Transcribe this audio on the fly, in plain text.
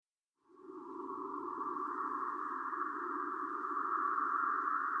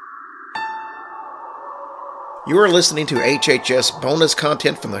You are listening to HHS bonus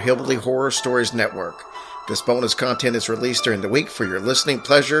content from the Hillbilly Horror Stories Network. This bonus content is released during the week for your listening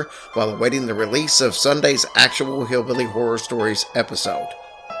pleasure while awaiting the release of Sunday's actual Hillbilly Horror Stories episode.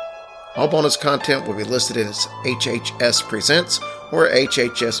 All bonus content will be listed as HHS Presents or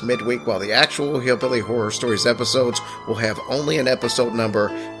HHS Midweek, while the actual Hillbilly Horror Stories episodes will have only an episode number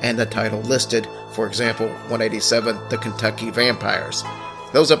and the title listed, for example, 187, The Kentucky Vampires.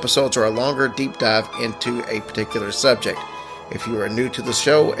 Those episodes are a longer deep dive into a particular subject. If you are new to the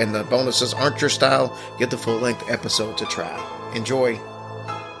show and the bonuses aren't your style, get the full-length episode to try. Enjoy.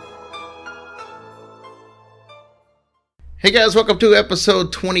 Hey guys, welcome to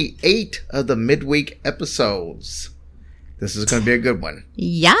episode 28 of the midweek episodes. This is going to be a good one.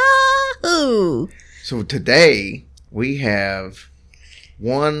 Yahoo! So today we have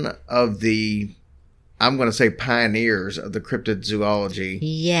one of the, I'm going to say, pioneers of the cryptid zoology.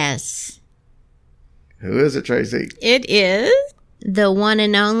 Yes. Who is it, Tracy? It is the one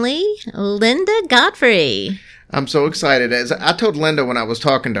and only Linda Godfrey. I'm so excited. As I told Linda when I was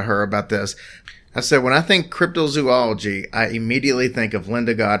talking to her about this, I said, when I think cryptozoology, I immediately think of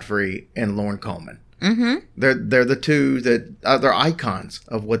Linda Godfrey and Lorne Coleman. Mm-hmm. They're the two that they're icons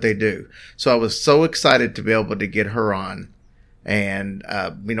of what they do. So I was so excited to be able to get her on. And,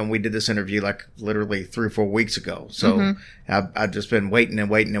 we did this interview like literally 3 or 4 weeks ago. So I've just been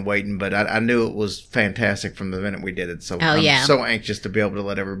waiting, but I knew it was fantastic from the minute we did it. So I'm so anxious to be able to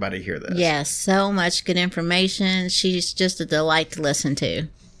let everybody hear this. Yes, so much good information. She's just a delight to listen to.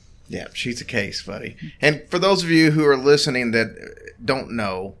 Yeah, she's a case, buddy. And for those of you who are listening that don't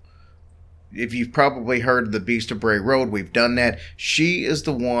know, if you've probably heard of the Beast of Bray Road, we've done that. She is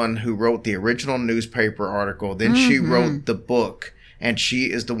the one who wrote the original newspaper article. Then she wrote the book, and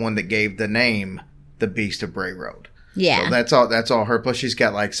she is the one that gave the name The Beast of Bray Road. Yeah. So that's all her. Plus she's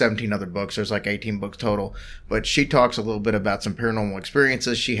got like 17 other books. There's like 18 books total. But she talks a little bit about some paranormal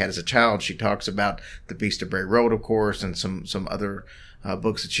experiences she had as a child. She talks about The Beast of Bray Road, of course, and some other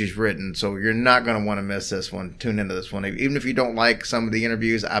books that she's written. So you're not going to want to miss this one. Tune into this one. Even if you don't like some of the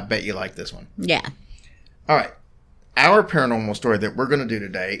interviews, I bet you like this one. Yeah. All right. Our paranormal story that we're going to do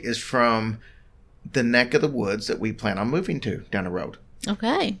today is from the neck of the woods that we plan on moving to down the road.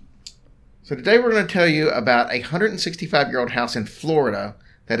 Okay. So today we're going to tell you about a 165-year-old house in Florida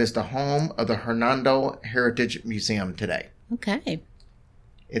that is the home of the Hernando Heritage Museum today. Okay.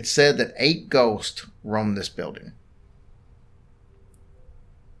 It's said that 8 ghosts roam this building.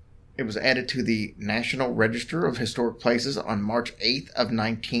 It was added to the National Register of Historic Places on March 8th of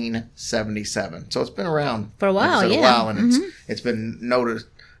 1977. So it's been around for a while, and it's been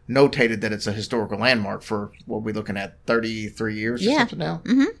notated that it's a historical landmark for what we're looking at, 33 years or something now.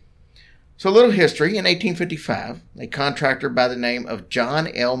 Mm-hmm. So a little history. In 1855, a contractor by the name of John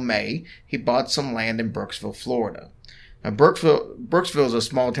L. May, he bought some land in Brooksville, Florida. Now, Brooksville is a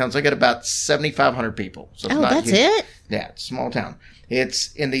small town, so they got about 7,500 people. So it's not that's huge. it? Yeah, it's a small town.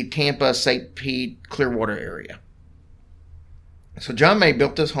 It's in the Tampa, St. Pete, Clearwater area. So John May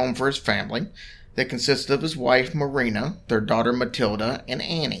built this home for his family that consisted of his wife, Marina, their daughter, Matilda, and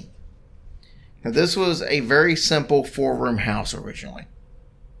Annie. Now, this was a very simple 4-room house originally.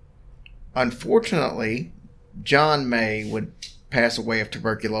 Unfortunately, John May would pass away of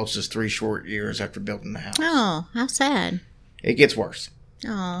tuberculosis 3 short years after building the house. Oh, how sad. It gets worse.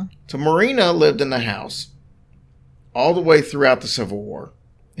 Oh. So Marina lived in the house all the way throughout the Civil War,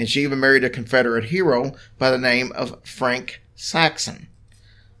 and she even married a Confederate hero by the name of Frank Saxon.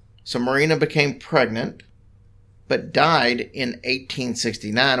 So Marina became pregnant, but died in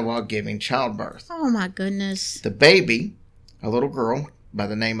 1869 while giving childbirth. Oh, my goodness. The baby, a little girl by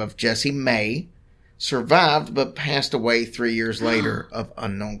the name of Jessie May, survived but passed away 3 years later of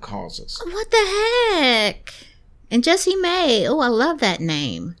unknown causes. What the heck? And Jessie May. Oh, I love that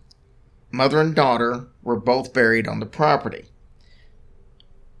name. Mother and daughter were both buried on the property.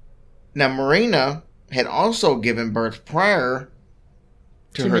 Now, Marina had also given birth prior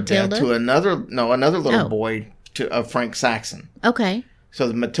to her Matilda? death to another little boy of Frank Saxon. Okay.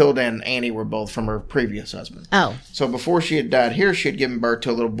 So Matilda and Annie were both from her previous husband. Oh. So before she had died here, she had given birth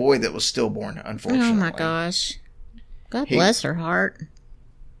to a little boy that was stillborn, unfortunately. Oh, my gosh. God bless her heart.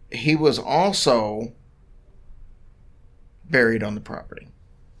 He was also buried on the property.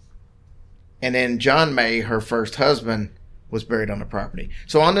 And then John May, her first husband, was buried on the property.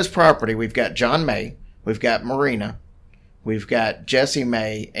 So on this property, we've got John May, we've got Marina, we've got Jessie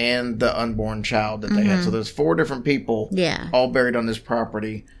May, and the unborn child that they had. So there's 4 different people all buried on this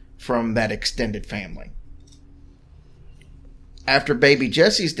property from that extended family. After baby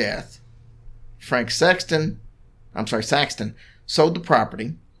Jessie's death, Saxton sold the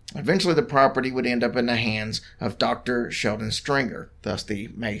property Eventually, the property would end up in the hands of Dr. Sheldon Stringer, thus the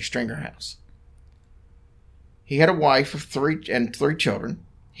May Stringer house. He had a wife of three children.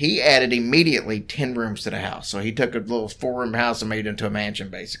 He added immediately 10 rooms to the house. So he took a little 4-room house and made it into a mansion,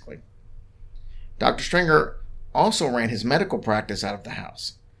 basically. Dr. Stringer also ran his medical practice out of the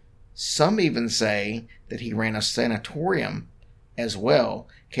house. Some even say that he ran a sanatorium as well,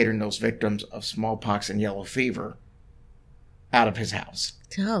 catering those victims of smallpox and yellow fever out of his house.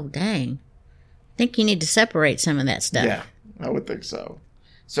 Oh, dang. I think you need to separate some of that stuff. Yeah, I would think so.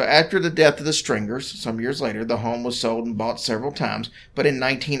 So after the death of the Stringers, some years later, the home was sold and bought several times. But in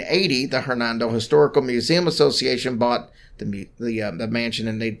 1980, the Hernando Historical Museum Association bought the mansion,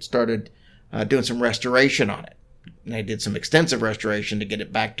 and they started doing some restoration on it. And they did some extensive restoration to get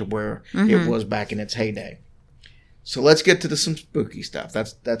it back to where it was back in its heyday. So let's get to some spooky stuff.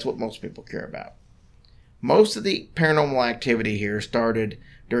 That's what most people care about. Most of the paranormal activity here started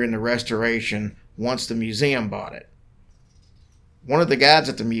during the restoration once the museum bought it. One of the guides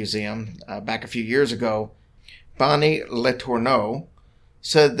at the museum, back a few years ago, Bonnie Letourneau,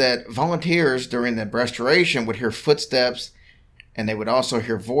 said that volunteers during the restoration would hear footsteps, and they would also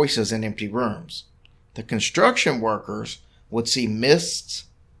hear voices in empty rooms. The construction workers would see mists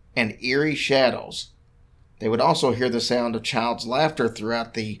and eerie shadows. They would also hear the sound of child's laughter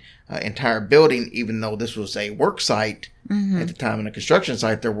throughout the entire building, even though this was a work site at the time in a construction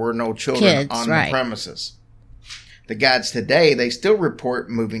site. There were no children on the premises. The guides today, they still report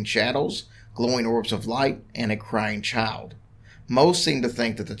moving shadows, glowing orbs of light, and a crying child. Most seem to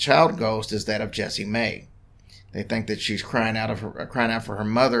think that the child ghost is that of Jessie May. They think that she's crying out for her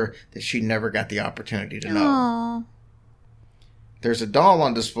mother that she never got the opportunity to know. Aww. There's a doll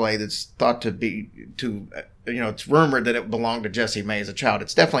on display that's thought to be it's rumored that it belonged to Jessie May as a child.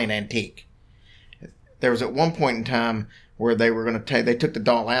 It's definitely an antique. There was at one point in time where they took the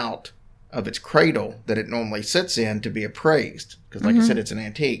doll out of its cradle that it normally sits in to be appraised. Because like I said, it's an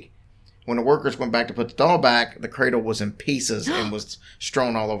antique. When the workers went back to put the doll back, the cradle was in pieces and was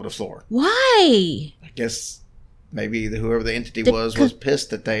strewn all over the floor. Why? I guess maybe whoever the entity was pissed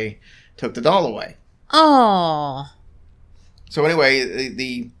that they took the doll away. Oh. So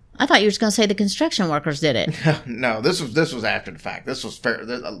anyway, I thought you were just going to say the construction workers did it. No, this was after the fact. This was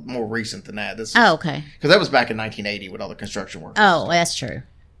more recent than that. Okay. Because that was back in 1980 with all the construction workers. Oh, that's true.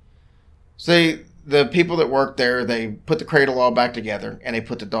 So the people that worked there, they put the cradle all back together, and they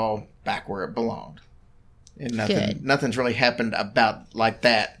put the doll back where it belonged. And nothing's really happened about like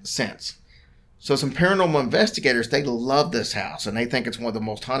that since. So some paranormal investigators, they love this house, and they think it's one of the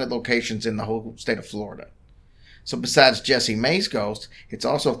most haunted locations in the whole state of Florida. So besides Jessie May's ghost, it's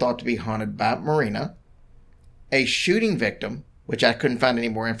also thought to be haunted by Marina, a shooting victim, which I couldn't find any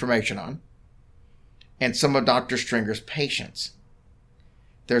more information on, and some of Dr. Stringer's patients.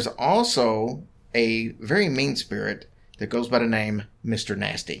 There's also a very mean spirit that goes by the name Mr.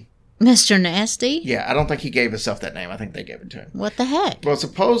 Nasty. Mr. Nasty? Yeah, I don't think he gave himself that name. I think they gave it to him. What the heck? Well,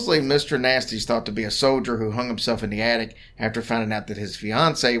 supposedly Mr. Nasty is thought to be a soldier who hung himself in the attic after finding out that his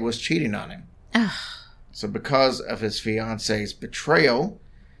fiancée was cheating on him. Ugh. So because of his fiancée's betrayal,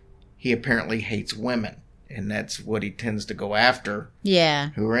 he apparently hates women. And that's what he tends to go after.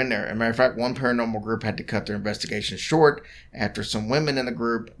 Yeah. Who are in there. As a matter of fact, one paranormal group had to cut their investigation short after some women in the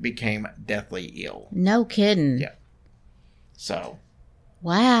group became deathly ill. No kidding. Yeah. So.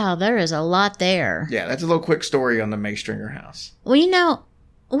 Wow, there is a lot there. Yeah, that's a little quick story on the May Stringer house. Well,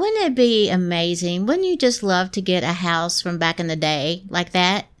 wouldn't it be amazing? Wouldn't you just love to get a house from back in the day like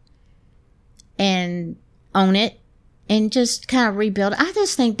that and own it and just kind of rebuild? I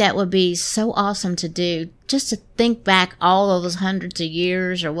just think that would be so awesome to do, just to think back all of those hundreds of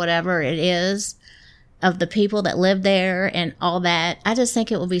years or whatever it is of the people that lived there and all that. I just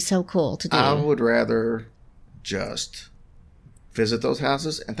think it would be so cool to do. I would rather just visit those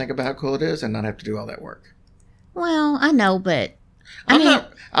houses and think about how cool it is and not have to do all that work. Well, I know, but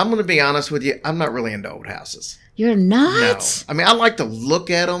I'm going to be honest with you. I'm not really into old houses. You're not? No. I mean, I like to look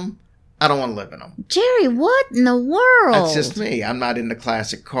at them. I don't want to live in them. Jerry, what in the world? That's just me. I'm not into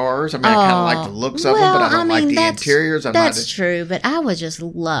classic cars. I mean, I kind of like the looks of them, but I don't like the interiors. That's true, but I would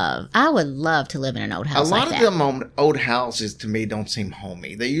love to live in an old house like that. A lot of them old houses, to me, don't seem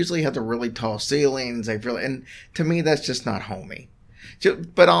homey. They usually have the really tall ceilings. And to me, that's just not homey.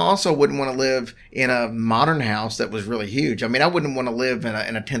 But I also wouldn't want to live in a modern house that was really huge. I mean, I wouldn't want to live in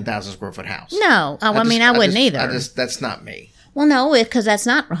a 10,000 square foot house. No. I wouldn't either. That's not me. Well, no, because that's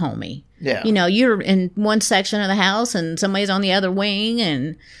not homey. Yeah. You're in one section of the house and somebody's on the other wing,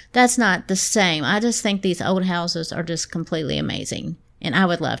 and that's not the same. I just think these old houses are just completely amazing, and I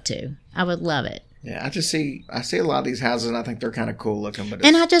would love to. I would love it. Yeah, I see a lot of these houses, and I think they're kind of cool looking. But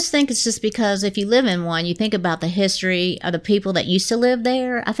and I just think it's just because if you live in one, you think about the history of the people that used to live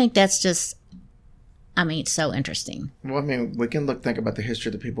there. I think that's just, I mean, it's so interesting. Well, I mean, we can think about the history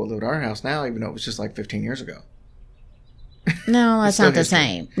of the people who lived in our house now, even though it was just like 15 years ago. No, that's not the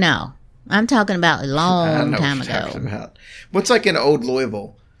same. No, I'm talking about a long time ago. What's like in old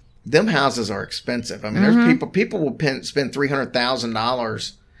Louisville? Them houses are expensive. I mean, there's people will spend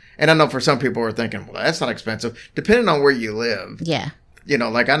 $300,000. And I know for some people are thinking, well, that's not expensive. Depending on where you live. Yeah. You know,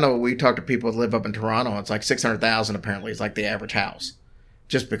 like I know we talk to people who live up in Toronto. It's like $600,000 apparently is like the average house.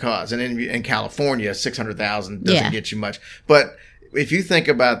 Just because. And in California, $600,000 doesn't get you much. But if you think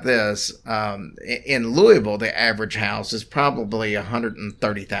about this, in Louisville, the average house is probably $130,000,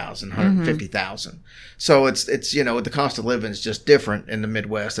 $150,000. So it's you know, the cost of living is just different in the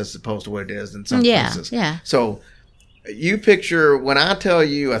Midwest as opposed to what it is in some places. Yeah. So you picture, when I tell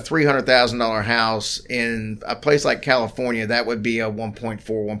you a $300,000 house in a place like California, that would be a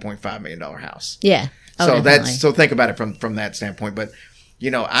 $1.5 million house. Yeah. So think about it from that standpoint. But you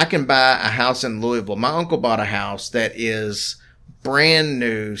know, I can buy a house in Louisville. My uncle bought a house that is brand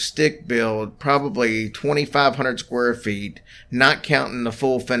new, stick build, probably 2,500 square feet, not counting the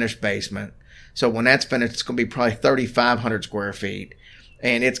full finished basement. So when that's finished, it's going to be probably 3,500 square feet.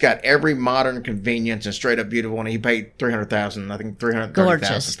 And it's got every modern convenience and straight up beautiful. And he paid $300,000, I think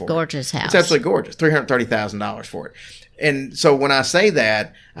 $330,000 for it. Gorgeous house. It's absolutely gorgeous. $330,000 for it. And so when I say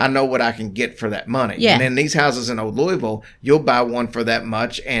that, I know what I can get for that money. Yeah. And in these houses in Old Louisville, you'll buy one for that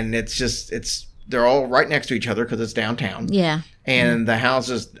much, and they're all right next to each other because it's downtown. Yeah. And the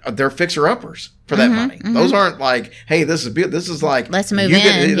houses, they're fixer-uppers for that money. Those aren't like, hey, this is beautiful. This is like, let's move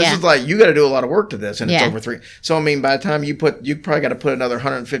in. This is like, you got to do a lot of work to this, and it's Yeah. over $3. So, I mean, by the time you probably got to put another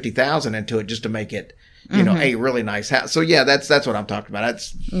 $150,000 into it just to make it, you know, a really nice house. So, yeah, that's what I'm talking about.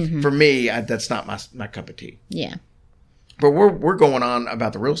 That's, for me, that's not my cup of tea. Yeah. But we're going on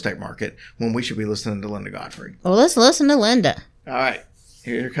about the real estate market when we should be listening to Linda Godfrey. Well, let's listen to Linda. All right.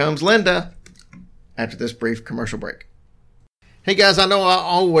 Here comes Linda after this brief commercial break. Hey guys, I know I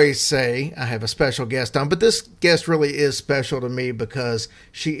always say I have a special guest on, but this guest really is special to me because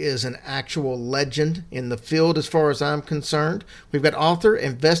she is an actual legend in the field as far as I'm concerned. We've got author,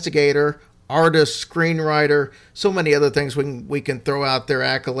 investigator, artist, screenwriter, so many other things we can throw out there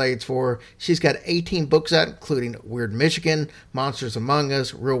accolades for. She's got 18 books out, including Weird Michigan, Monsters Among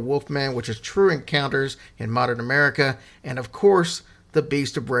Us, Real Wolfman, which is True Encounters in Modern America, and of course, The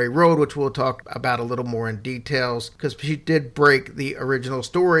Beast of Bray Road, which we'll talk about a little more in details, because she did break the original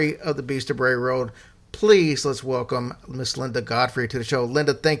story of The Beast of Bray Road. Please, let's welcome Miss Linda Godfrey to the show.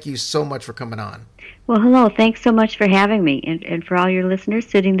 Linda, thank you so much for coming on. Well, hello. Thanks so much for having me, and for all your listeners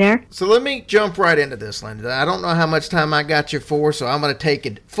sitting there. So let me jump right into this, Linda. I don't know how much time I got you for, so I'm going to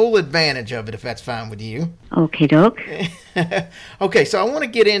take full advantage of it, if that's fine with you. Okay, doke. Okay, so I want to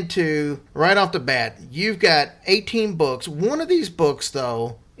get into, right off the bat, you've got 18 books. One of these books,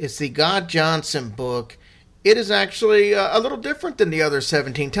 though, is the God Johnson book. It is actually a little different than the other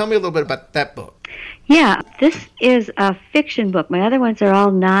 17. Tell me a little bit about that book. Yeah, this is a fiction book. My other ones are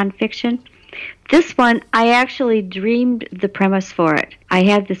all nonfiction. This one, I actually dreamed the premise for it. I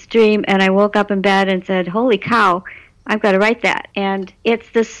had this dream, and I woke up in bed and said, holy cow, I've got to write that. And it's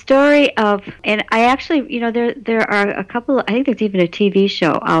the story of, and I actually, you know, there are a couple, I think there's even a TV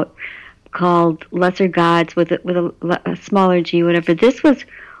show out called Lesser Gods with a smaller G, whatever. This was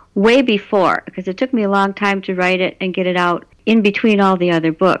way before, because it took me a long time to write it and get it out in between all the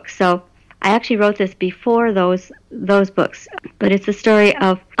other books. So I actually wrote this before those books. But it's the story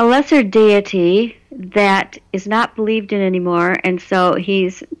of a lesser deity that is not believed in anymore, and so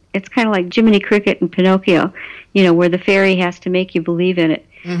it's kind of like Jiminy Cricket and Pinocchio, you know, where the fairy has to make you believe in it.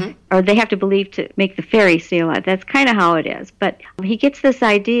 Mm-hmm. Or they have to believe to make the fairy stay alive. That's kind of how it is. But he gets this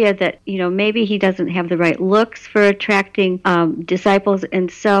idea that, you know, maybe he doesn't have the right looks for attracting disciples,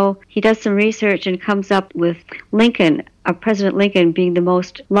 and so he does some research and comes up with Lincoln, President Lincoln, being the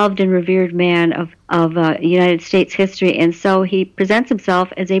most loved and revered man of United States history, and so he presents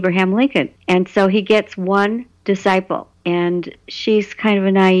himself as Abraham Lincoln. And so he gets one disciple, and she's kind of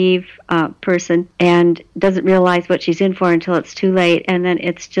a naive person and doesn't realize what she's in for until it's too late, and then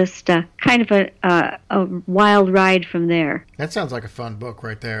it's just kind of a wild ride from there. That sounds like a fun book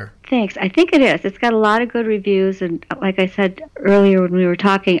right there. Thanks. I think it is. It's got a lot of good reviews, and like I said earlier when we were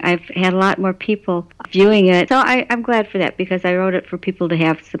talking, I've had a lot more people viewing it, so I'm glad for that, because I wrote it for people to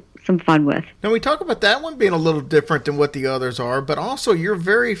have some fun with. Now, we talk about that one being a little different than what the others are, but also your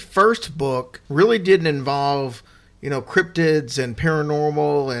very first book really didn't involve, you know, cryptids and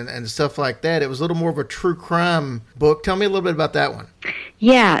paranormal and stuff like that. It was a little more of a true crime book. Tell me a little bit about that one.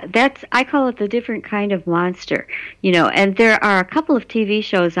 Yeah, I call it the different kind of monster, and there are a couple of TV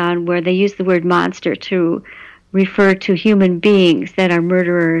shows on where they use the word monster to refer to human beings that are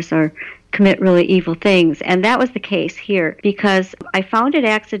murderers or commit really evil things. And that was the case here because I found it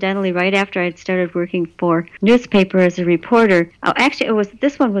accidentally right after I'd started working for newspaper as a reporter. Oh, actually,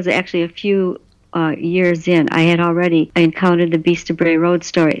 this one was actually a few years in. I had already encountered the Beast of Bray Road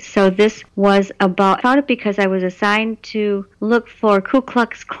story. So this was I found it because I was assigned to look for Ku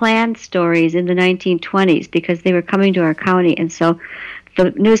Klux Klan stories in the 1920s because they were coming to our county. And so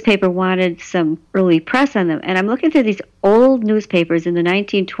the newspaper wanted some early press on them. And I'm looking through these old newspapers in the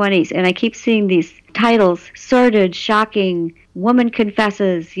 1920s, and I keep seeing these titles, sordid, shocking, woman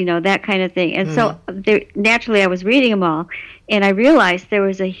confesses, that kind of thing. And so naturally I was reading them all, and I realized there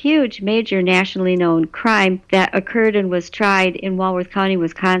was a huge, major, nationally known crime that occurred and was tried in Walworth County,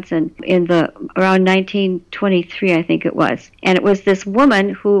 Wisconsin around 1923, I think it was. And it was this woman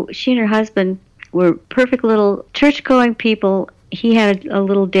who, she and her husband were perfect little church-going people. He had a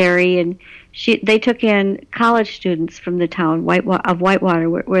little dairy, and they took in college students from the town of Whitewater,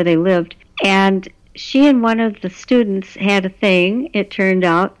 where they lived. And she and one of the students had a thing, it turned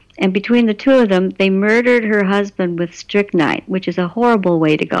out, and between the two of them, they murdered her husband with strychnine, which is a horrible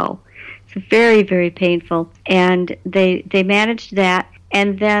way to go. It's very, very painful. And they managed that.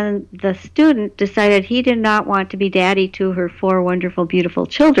 And then the student decided he did not want to be daddy to her 4 wonderful, beautiful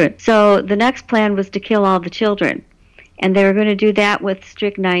children. So the next plan was to kill all the children. And they were going to do that with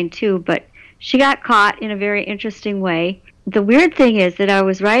strychnine too, but she got caught in a very interesting way. The weird thing is that as I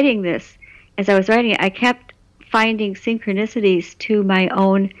was writing it, I kept finding synchronicities to my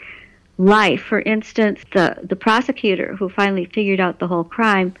own life. For instance, the prosecutor who finally figured out the whole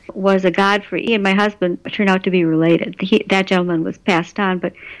crime was a Godfrey. He and my husband turned out to be related. That gentleman was passed on,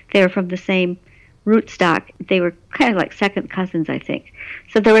 but they were from the same rootstock. They were kind of like second cousins, I think.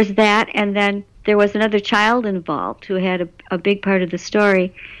 So there was that, and then there was another child involved who had a big part of the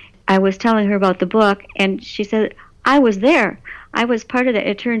story. I was telling her about the book, and she said, I was there. I was part of that.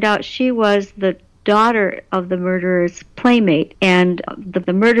 It turned out she was the daughter of the murderer's playmate, and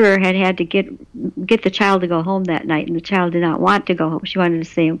the murderer had to get the child to go home that night, and the child did not want to go home. She wanted to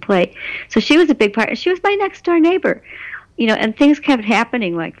stay and play. So she was a big part. She was my next door neighbor. And things kept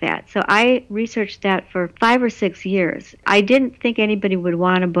happening like that. So I researched that for 5 or 6 years. I didn't think anybody would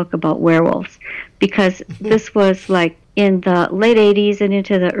want a book about werewolves because this was like in the late 80s and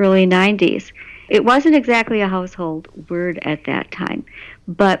into the early 90s. It wasn't exactly a household word at that time,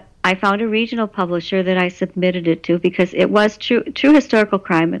 but I found a regional publisher that I submitted it to because it was true historical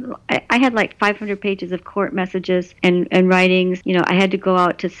crime. And I had like 500 pages of court messages and writings. I had to go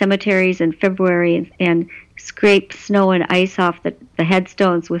out to cemeteries in February and scrape snow and ice off the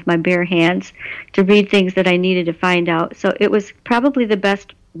headstones with my bare hands to read things that I needed to find out. So it was probably the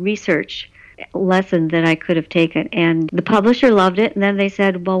best research lesson that I could have taken. And the publisher loved it. And then they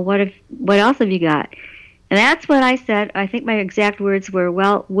said, well, what else have you got? And that's what I said. I think my exact words were,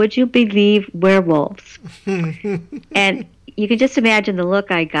 well, would you believe werewolves? And you can just imagine the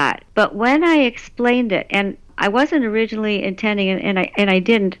look I got. But when I explained it, and I wasn't originally intending, and I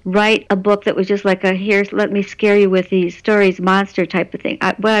didn't write a book that was just like let me scare you with these stories, monster type of thing.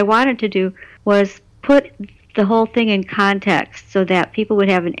 What I wanted to do was put the whole thing in context so that people would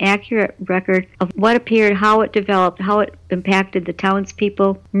have an accurate record of what appeared, how it developed, how it impacted the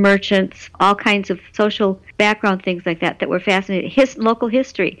townspeople, merchants, all kinds of social background things like that were fascinating, local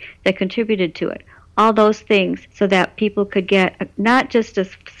history that contributed to it. All those things so that people could get not just a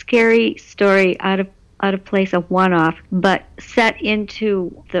scary story out of place, a one-off, but set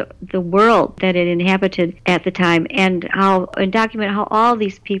into the world that it inhabited at the time, and document how all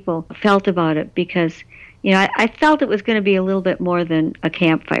these people felt about it, because I felt it was going to be a little bit more than a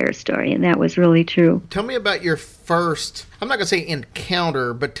campfire story, and that was really true. Tell me about your first, I'm not going to say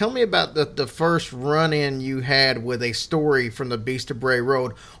encounter, but tell me about the first run-in you had with a story from the Beast of Bray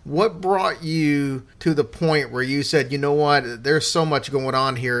Road. What brought you to the point where you said, you know what, there's so much going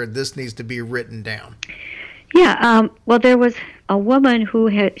on here, this needs to be written down? Yeah, well, there was a woman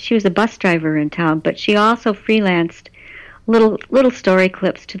she was a bus driver in town, but she also freelanced little story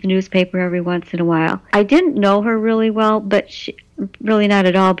clips to the newspaper every once in a while. I didn't know her really well, but really not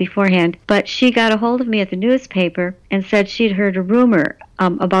at all beforehand, but she got a hold of me at the newspaper and said she'd heard a rumor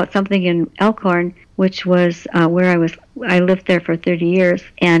about something in Elkhorn, which was where I lived there for 30 years,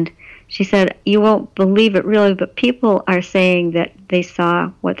 and she said, you won't believe it really, but people are saying that they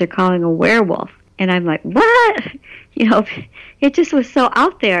saw what they're calling a werewolf. And I'm like, what? It just was so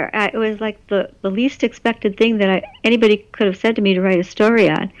out there. It was like the least expected thing that anybody could have said to me to write a story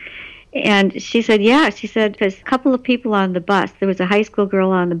on. And she said, yeah. She said, because a couple of people on the bus, there was a high school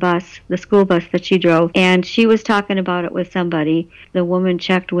girl on the bus, the school bus that she drove, and she was talking about it with somebody. The woman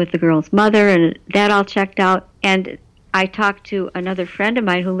checked with the girl's mother, and that all checked out. And I talked to another friend of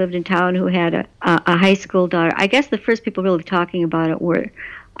mine who lived in town who had a high school daughter. I guess the first people really talking about it were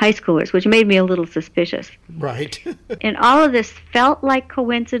high schoolers, which made me a little suspicious. Right. And all of this felt like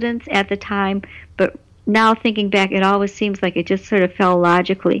coincidence at the time, but now thinking back, it always seems like it just sort of fell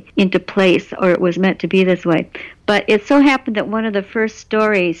logically into place, or it was meant to be this way. But it so happened that one of the first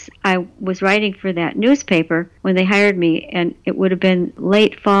stories I was writing for that newspaper when they hired me, and it would have been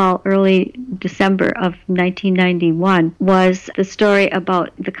late fall, early December of 1991, was the story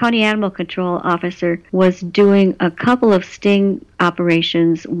about the county animal control officer was doing a couple of sting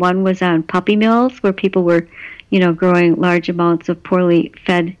operations. One was on puppy mills where people were, growing large amounts of poorly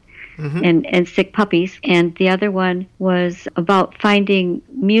fed and sick puppies. And the other one was about finding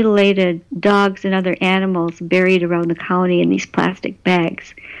mutilated dogs and other animals buried around the county in these plastic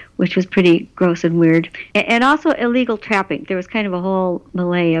bags, which was pretty gross and weird. And also illegal trapping. There was kind of a whole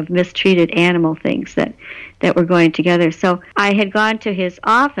melee of mistreated animal things that were going together. So I had gone to his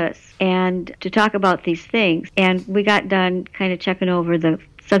office and to talk about these things, and we got done kind of checking over the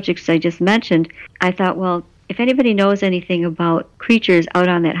subjects I just mentioned. I thought, well, if anybody knows anything about creatures out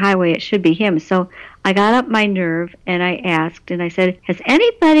on that highway, it should be him. So I got up my nerve and I asked, and I said, has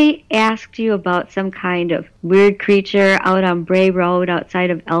anybody asked you about some kind of weird creature out on Bray Road outside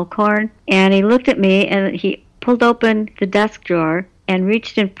of Elkhorn? And he looked at me and he pulled open the desk drawer and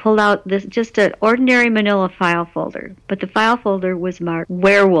reached and pulled out this just an ordinary manila file folder. But the file folder was marked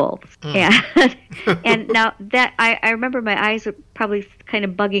werewolves. And now that I remember my eyes were probably kind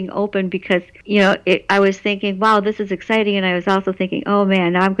of bugging open because, I was thinking, wow, this is exciting. And I was also thinking, oh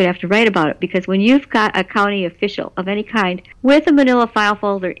man, now I'm going to have to write about it. Because when you've got a county official of any kind with a manila file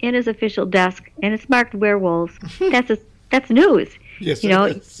folder in his official desk and it's marked werewolves, that's news. Yes,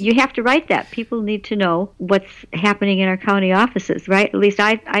 you have to write that. People need to know what's happening in our county offices, right? At least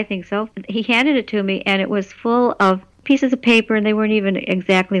I think so. He handed it to me, and it was full of pieces of paper, and they weren't even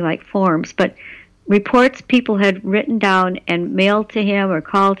exactly like forms, but reports people had written down and mailed to him or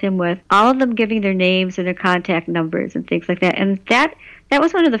called him with, all of them giving their names and their contact numbers and things like that. And that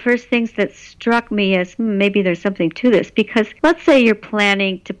was one of the first things that struck me as maybe there's something to this, because let's say you're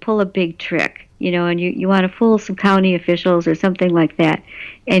planning to pull a big trick, and you want to fool some county officials or something like that.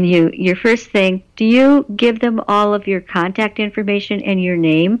 And your first thing, do you give them all of your contact information and your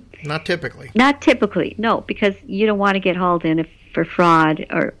name? Not typically. Not typically, no, because you don't want to get hauled in for fraud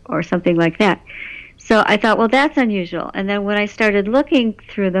or something like that. So I thought, well, that's unusual. And then when I started looking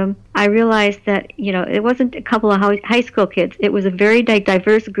through them, I realized that, it wasn't a couple of high school kids. It was a very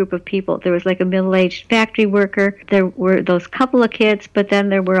diverse group of people. There was like a middle-aged factory worker. There were those couple of kids, but then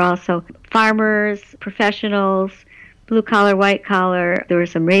there were also farmers, professionals, blue-collar, white-collar. There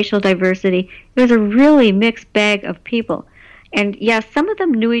was some racial diversity. It was a really mixed bag of people. And yes, some of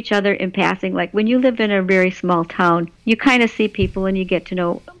them knew each other in passing. Like when you live in a very small town, you kind of see people and you get to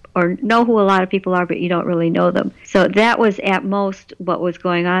know who a lot of people are, but you don't really know them. So that was at most what was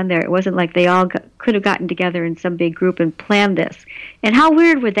going on there. It wasn't like they all could have gotten together in some big group and planned this. And how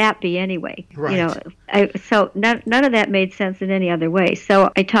weird would that be anyway? Right. So none of that made sense in any other way. So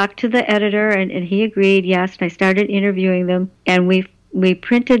I talked to the editor, and he agreed, yes, and I started interviewing them, and we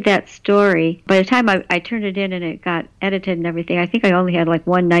printed that story. By the time I turned it in and it got edited and everything, I think I only had like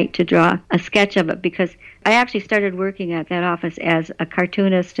one night to draw a sketch of it, because I actually started working at that office as a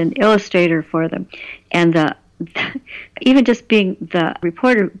cartoonist and illustrator for them. And even just being the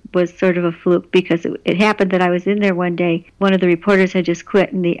reporter was sort of a fluke, because it happened that I was in there one day. One of the reporters had just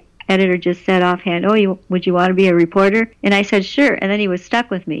quit, and the editor just said offhand, would you want to be a reporter? And I said, sure. And then he was stuck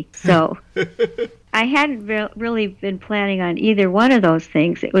with me. So I hadn't really been planning on either one of those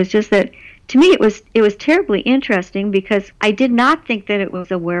things. It was just that, to me, it was terribly interesting, because I did not think that it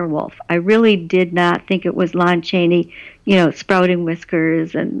was a werewolf. I really did not think it was Lon Chaney, sprouting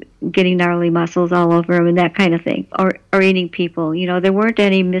whiskers and getting gnarly muscles all over him and that kind of thing, or eating people. There weren't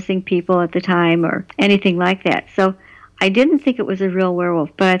any missing people at the time or anything like that. So I didn't think it was a real werewolf,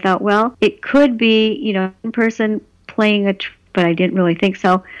 but I thought, well, it could be, one person playing but I didn't really think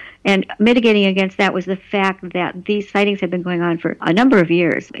so. And mitigating against that was the fact that these sightings had been going on for a number of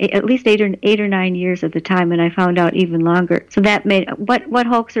years, at least eight or 9 years at the time, and I found out even longer. So that made, what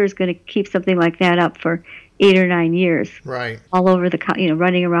hoaxer is going to keep something like that up for 8 or 9 years? Right. All over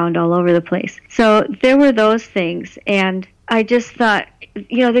running around all over the place. So there were those things, and I just thought,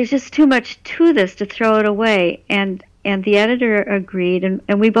 there's just too much to this to throw it away. And And the editor agreed, and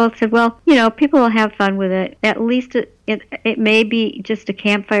we both said, well, people will have fun with it. At least it may be just a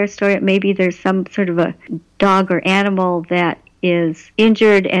campfire story. It may be there's some sort of a dog or animal that is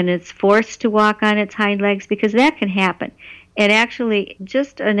injured and is forced to walk on its hind legs, because that can happen. And actually,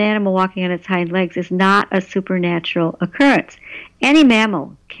 just an animal walking on its hind legs is not a supernatural occurrence. Any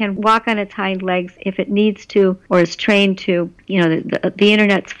mammal can walk on its hind legs if it needs to or is trained to. The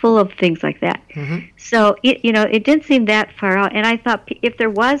internet's full of things like that. Mm-hmm. So, it didn't seem that far out. And I thought if there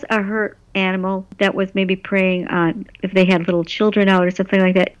was a hurt animal that was maybe preying on, if they had little children out or something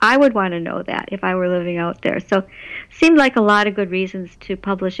like that, I would want to know that if I were living out there. So seemed like a lot of good reasons to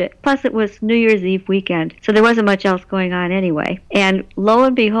publish it. Plus it was New Year's Eve weekend, so there wasn't much else going on anyway. And lo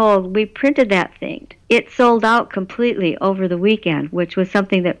and behold, we printed that thing. It sold out completely over the weekend, which was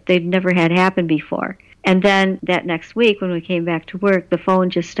something that they'd never had happen before. And then that next week when we came back to work, the phone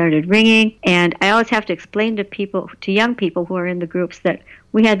just started ringing. And I always have to explain to young people who are in the groups, that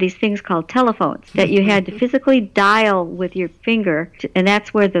we had these things called telephones that you had to physically dial with your finger. And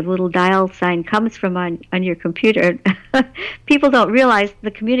that's where the little dial sign comes from on your computer. People don't realize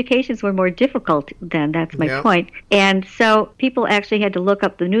the communications were more difficult then. That's my point. And so people actually had to look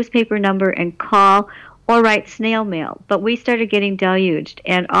up the newspaper number and call or write snail mail. But we started getting deluged,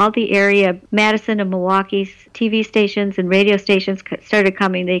 and all the area, Madison and Milwaukee's TV stations and radio stations started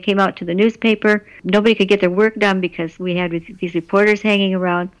coming. They came out to the newspaper. Nobody could get their work done because we had these reporters hanging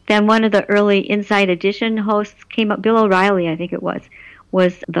around. Then one of the early Inside Edition hosts came up, Bill O'Reilly, I think it was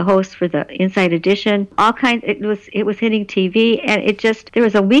the host for the Inside Edition. All kinds. It was hitting TV, and there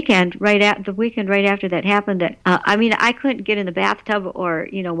was a weekend right after that happened that I couldn't get in the bathtub or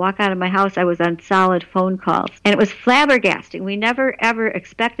walk out of my house. I was on solid phone calls, and it was flabbergasting. We never ever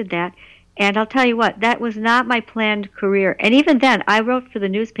expected that. And I'll tell you what, that was not my planned career. And even then, I wrote for the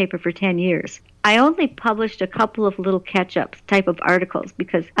newspaper for 10 years. I only published a couple of little catch-ups type of articles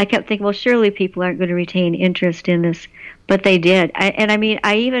because I kept thinking, well, surely people aren't going to retain interest in this. But they did.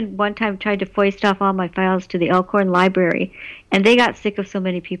 I even one time tried to foist off all my files to the Elkhorn Library, and they got sick of so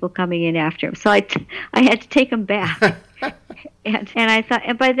many people coming in after them. So I had to take them back. and I thought,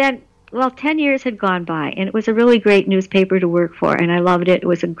 and by then, 10 years had gone by, and it was a really great newspaper to work for, and I loved it. It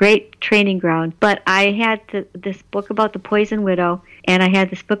was a great training ground. But I had this book about the Poison Widow, and I had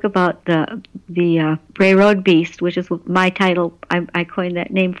this book about the Bray Road Beast, which is my title. I coined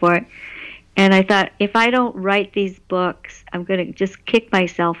that name for it. And I thought, if I don't write these books, I'm going to just kick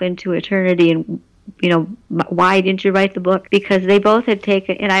myself into eternity. And, why didn't you write the book? Because they both had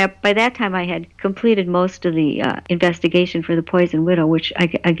taken, and by that time I had completed most of the investigation for the Poison Widow, which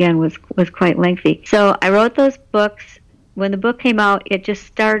again was quite lengthy. So I wrote those books. When the book came out, it just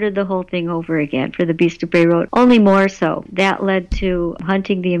started the whole thing over again for the Beast of Bray Road, only more so. That led to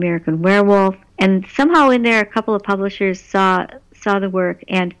Hunting the American Werewolf, and somehow in there a couple of publishers saw the work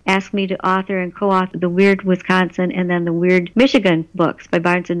and asked me to author and co-author the Weird Wisconsin and then the Weird Michigan books by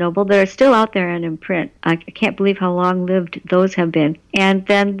Barnes & Noble that are still out there and in print. I can't believe how long-lived those have been. And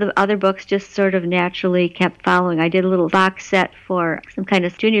then the other books just sort of naturally kept following. I did a little box set for some kind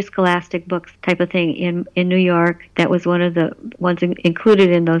of junior scholastic books type of thing in New York. That was one of the ones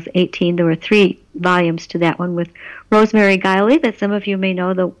included in those 18. There were 3 volumes to that one with Rosemary Guiley, that some of you may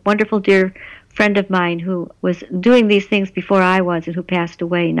know, the wonderful dear friend of mine who was doing these things before I was and who passed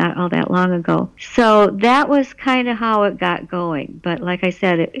away not all that long ago. So that was kind of how it got going. But like I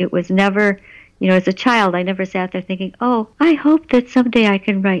said, it was never, as a child, I never sat there thinking, oh, I hope that someday I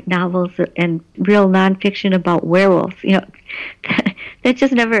can write novels and real nonfiction about werewolves. That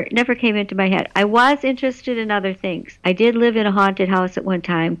just never came into my head. I was interested in other things. I did live in a haunted house at one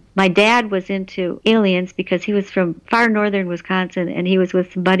time. My dad was into aliens because he was from far northern Wisconsin, and he was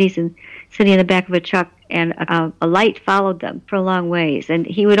with some buddies and sitting in the back of a truck, and a light followed them for a long ways. And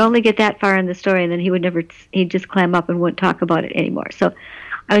he would only get that far in the story, and then he'd just clam up and wouldn't talk about it anymore. So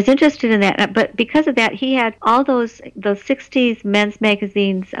I was interested in that, but because of that, he had all those 60s men's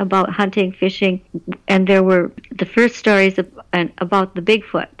magazines about hunting, fishing, and there were the first stories about the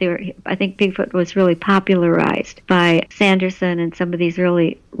Bigfoot. I think Bigfoot was really popularized by Sanderson and some of these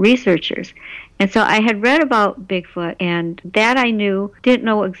early researchers. And so I had read about Bigfoot, and that I knew, didn't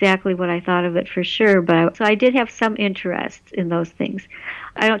know exactly what I thought of it for sure, so I did have some interest in those things.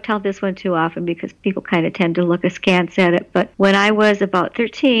 I don't tell this one too often because people kind of tend to look askance at it, but when I was about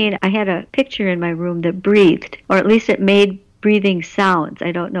 13, I had a picture in my room that breathed, or at least it made breathing sounds.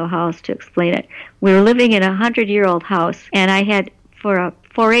 I don't know how else to explain it. We were living in a 100-year-old house, and I had, for a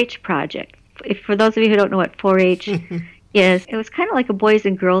 4-H project, for those of you who don't know what 4-H is, it was kind of like a boys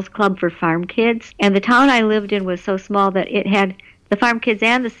and girls club for farm kids, and the town I lived in was so small that it had the farm kids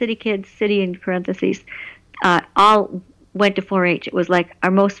and the city kids, city in parentheses, all went to 4-H. It was like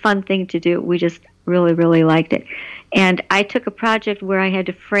our most fun thing to do. We just really, really liked it. And I took a project where I had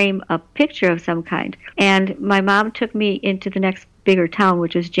to frame a picture of some kind. And my mom took me into the next bigger town,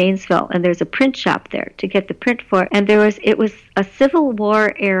 which was Janesville, and there's a print shop there to get the print for. And it was a Civil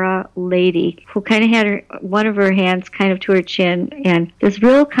War era lady who kind of had one of her hands kind of to her chin and this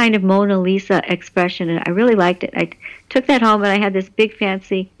real kind of Mona Lisa expression, and I really liked it. I took that home, and I had this big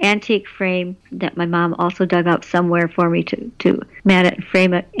fancy antique frame that my mom also dug up somewhere for me to mat it and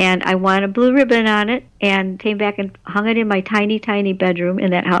frame it. And I won a blue ribbon on it and came back and hung it in my tiny, tiny bedroom in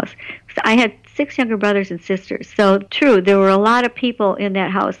that house. So I had 6 younger brothers and sisters. So true, there were a lot of people in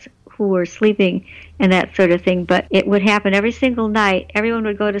that house who were sleeping and that sort of thing, but it would happen every single night. Everyone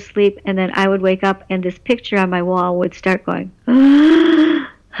would go to sleep, and then I would wake up, and this picture on my wall would start going,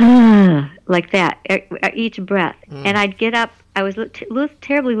 like that, each breath. And I'd get up. I was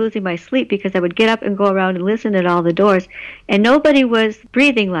terribly losing my sleep because I would get up and go around and listen at all the doors, and nobody was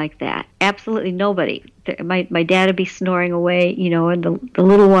breathing like that. Absolutely nobody. My dad would be snoring away, and the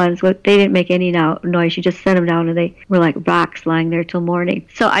little ones, they didn't make any noise. You just set them down, and they were like rocks lying there till morning.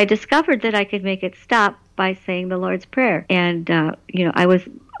 So I discovered that I could make it stop by saying the Lord's Prayer. And, I was...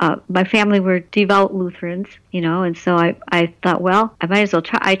 my family were devout Lutherans, and so I thought, well, I might as well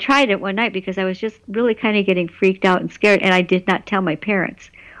try. I tried it one night because I was just really kind of getting freaked out and scared, and I did not tell my parents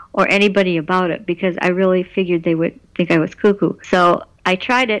or anybody about it because I really figured they would think I was cuckoo. So I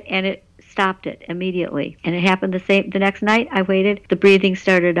tried it, and it stopped it immediately. And it happened the next night. I waited. The breathing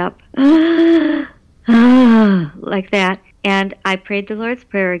started up like that. And I prayed the Lord's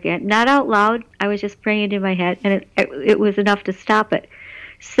Prayer again, not out loud. I was just praying it in my head, and it was enough to stop it.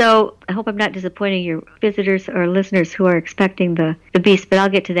 So I hope I'm not disappointing your visitors or listeners who are expecting the beast, but I'll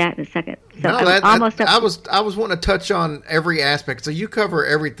get to that in a second. So no, I was wanting to touch on every aspect. So you cover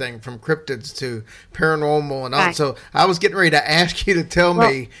everything from cryptids to paranormal and all. Right. So I was getting ready to ask you to tell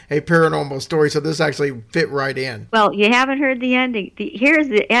me a paranormal story. So this actually fit right in. Well, you haven't heard the ending. Here's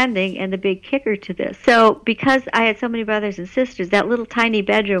the ending and the big kicker to this. So because I had so many brothers and sisters, that little tiny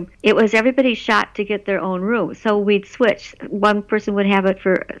bedroom, it was everybody shot to get their own room. So we'd switch. One person would have it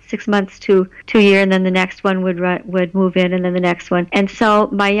for 6 months to 2 years, and then the next one would move in, and then the next one. And so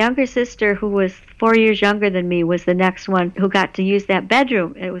my younger sister, who was 4 years younger than me, was the next one who got to use that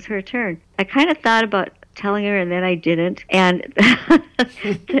bedroom. It was her turn. I kind of thought about telling her, and then I didn't. And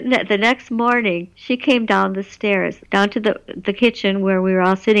the next morning, she came down the stairs, down to the kitchen where we were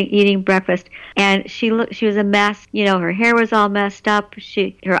all sitting eating breakfast. And she was a mess. Her hair was all messed up.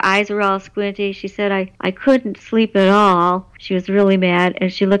 Her eyes were all squinty. She said, I couldn't sleep at all. She was really mad.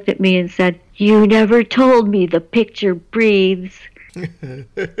 And she looked at me and said, "You never told me the picture breathes."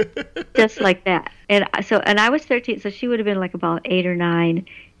 Just like that. And I was 13, so she would have been like about 8 or 9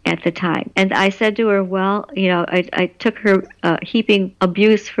 at the time. And I said to her, well, I took her heaping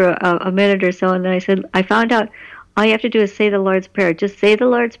abuse for a minute or so, and then I said, I found out all you have to do is say the Lord's Prayer. Just say the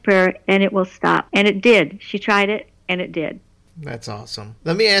Lord's Prayer, and it will stop. And it did. She tried it, and it did. That's awesome.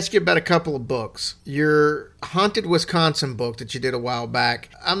 Let me ask you about a couple of books. Your Haunted Wisconsin book that you did a while back,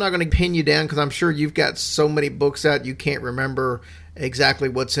 I'm not going to pin you down because I'm sure you've got so many books out you can't remember exactly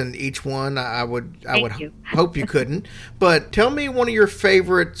what's in each one. I would hope you couldn't. But tell me one of your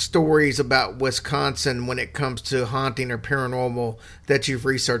favorite stories about Wisconsin when it comes to haunting or paranormal that you've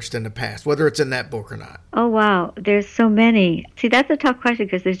researched in the past, whether it's in that book or not. Oh, wow. There's so many. See, that's a tough question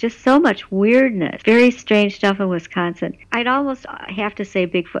because there's just so much weirdness, very strange stuff in Wisconsin. I'd almost have to say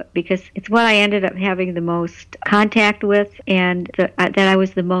Bigfoot because it's what I ended up having the most contact with and that I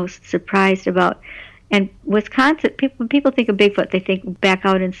was the most surprised about. And Wisconsin, when people think of Bigfoot, they think back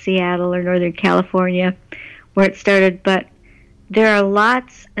out in Seattle or Northern California where it started. But there are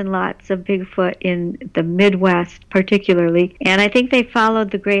lots and lots of Bigfoot in the Midwest particularly. And I think they followed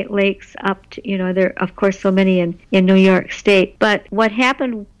the Great Lakes up to, there are, of course, so many in New York State. But what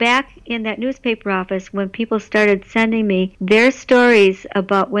happened back in that newspaper office when people started sending me their stories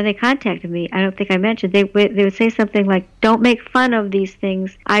about when they contacted me, I don't think I mentioned, they would say something like, don't make fun of these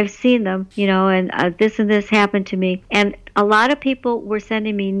things. I've seen them, and this and this happened to me. And a lot of people were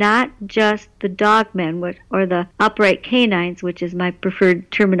sending me not just the dogmen or the upright canines, which is my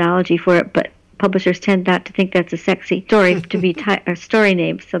preferred terminology for it, but publishers tend not to think that's a sexy story to be or story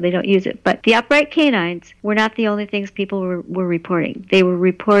names, so they don't use it. But the upright canines were not the only things people were reporting. They were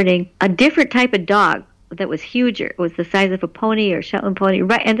reporting a different type of dog that was huger. It was the size of a pony or Shetland pony.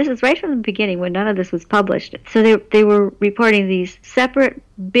 Right, and this is right from the beginning when none of this was published. So they were reporting these separate,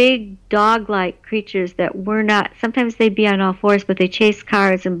 big dog-like creatures that were not. Sometimes they'd be on all fours, but they chased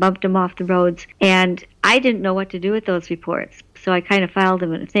cars and bumped them off the roads. And I didn't know what to do with those reports. So I kind of filed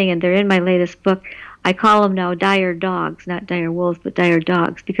them in a thing, and they're in my latest book. I call them now dire dogs, not dire wolves, but dire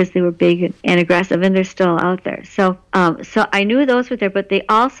dogs, because they were big and aggressive, and they're still out there. So so I knew those were there, but they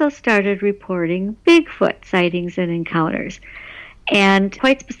also started reporting Bigfoot sightings and encounters, and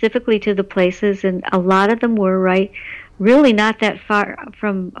quite specifically to the places, and a lot of them were really not that far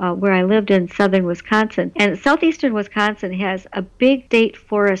from where I lived in southern Wisconsin. And southeastern Wisconsin has a big state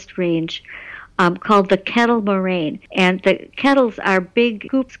forest range called the Kettle Moraine. And the kettles are big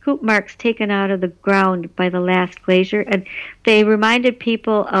scoop marks taken out of the ground by the last glacier. And they reminded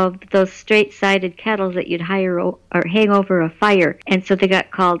people of those straight-sided kettles that you'd hire or hang over a fire. And so they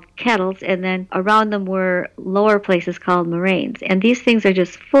got called kettles. And then around them were lower places called moraines. And these things are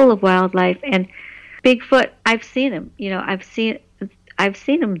just full of wildlife. And Bigfoot, I've seen him. I've seen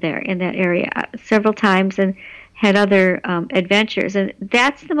him there in that area several times, and had other adventures. And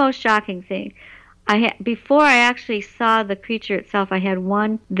that's the most shocking thing. Before I actually saw the creature itself, I had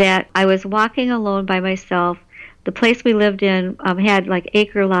one that I was walking alone by myself. The place we lived in had like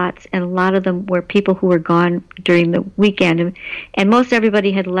acre lots, and a lot of them were people who were gone during the weekend, and most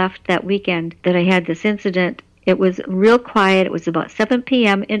everybody had left that weekend that I had this incident. It was real quiet. It was about 7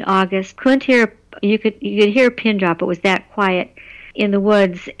 p.m. in August. You could hear a pin drop. It was that quiet in the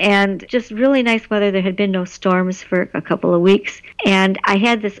woods, and just really nice weather. There had been no storms for a couple of weeks, and I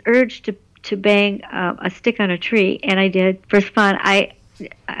had this urge to bang a stick on a tree, and I did for fun. I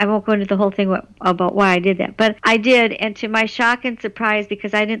won't go into the whole thing about why I did that, but I did, and to my shock and surprise,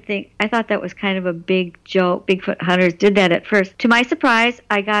 because I thought that was kind of a big joke. Bigfoot hunters did that at first. To my surprise,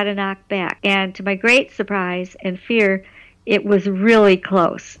 I got a knock back, and to my great surprise and fear, it was really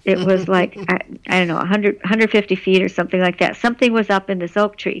close. It was like, I don't know, 150 feet or something like that. Something was up in this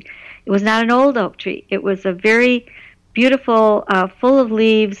oak tree. It was not an old oak tree. It was a very beautiful, full of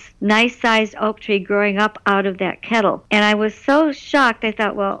leaves, nice-sized oak tree growing up out of that kettle. And I was so shocked, I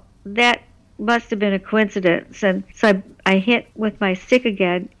thought, well, that must have been a coincidence. And so I hit with my stick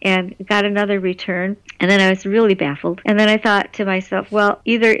again and got another return. And then I was really baffled. And then I thought to myself, well,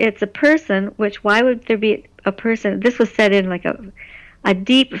 either it's a person, which why would there be a person? This was set in like a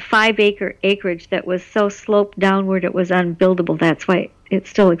deep 5-acre acreage that was so sloped downward it was unbuildable. That's why it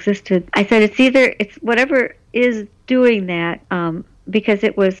still existed. I said it's whatever is doing that, because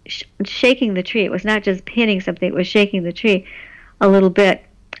it was shaking the tree. It was not just hitting something, it was shaking the tree a little bit.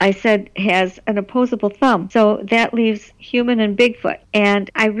 I said has an opposable thumb. So that leaves human and Bigfoot.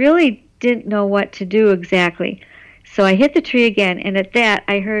 And I really didn't know what to do exactly. So I hit the tree again, and at that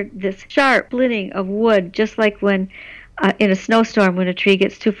I heard this sharp splitting of wood, just like when in a snowstorm when a tree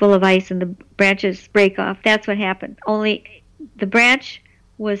gets too full of ice and the branches break off. That's what happened. Only the branch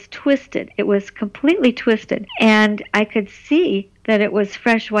was twisted. It was completely twisted, and I could see that it was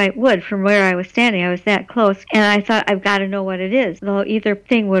fresh white wood from where I was standing. I was that close, and I thought, I've got to know what it is. Though either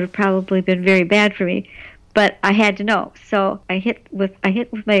thing would have probably been very bad for me, but I had to know. So I hit with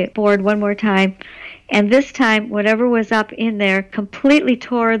my board one more time, and this time whatever was up in there completely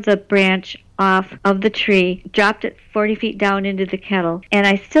tore the branch off of the tree, dropped it 40 feet down into the kettle, and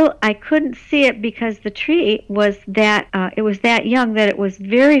I couldn't see it because the tree was that it was that young that it was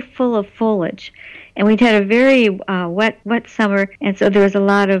very full of foliage, and we'd had a very wet summer, and so there was a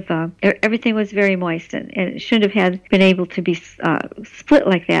lot of everything was very moist, and it shouldn't have been able to be split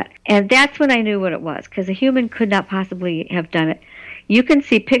like that. And that's when I knew what it was, because a human could not possibly have done it. You can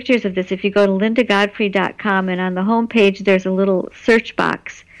see pictures of this if you go to lindagodfrey.com, and on the home page there's a little search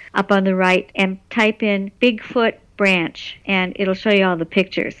box up on the right, and type in Bigfoot branch, and it'll show you all the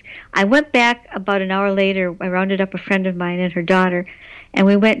pictures. I went back about an hour later. I rounded up a friend of mine and her daughter, and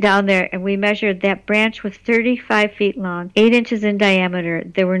we went down there, and we measured. That branch was 35 feet long, 8 inches in diameter.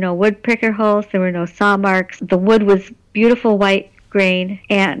 There were no woodpecker holes. There were no saw marks. The wood was beautiful white grain,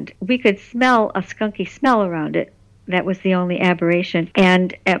 and we could smell a skunky smell around it. That was the only aberration.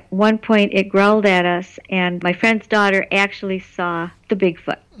 And at one point it growled at us, and my friend's daughter actually saw the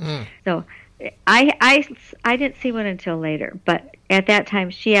Bigfoot. So I didn't see one until later, but at that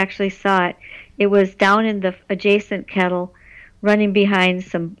time she actually saw it. It was down in the adjacent kettle, running behind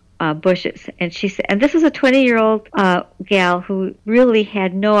some bushes. And she said, and this was a 20-year-old gal who really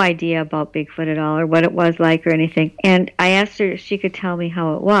had no idea about Bigfoot at all, or what it was like or anything. And I asked her if she could tell me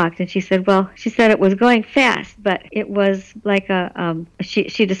how it walked, and she said it was going fast, but it was like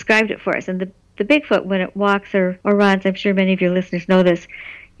she described it for us. And the Bigfoot, when it walks or runs, I'm sure many of your listeners know this,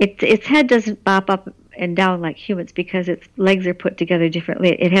 its head doesn't bop up and down like humans because its legs are put together differently.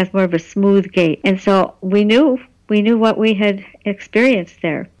 It has more of a smooth gait. And so we knew what we had experienced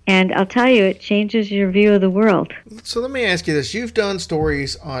there. And I'll tell you, it changes your view of the world. So let me ask you this. You've done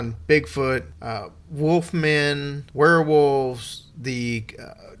stories on Bigfoot, wolfmen, werewolves, the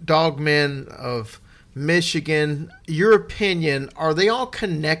dogmen of Michigan. Your opinion, are they all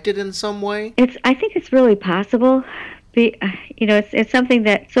connected in some way? I think it's really possible. It's something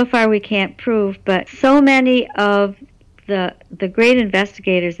that so far we can't prove, but so many of the great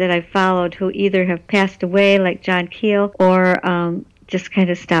investigators that I've followed who either have passed away, like John Keel, or just kind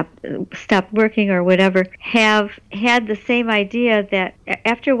of stopped working or whatever, have had the same idea that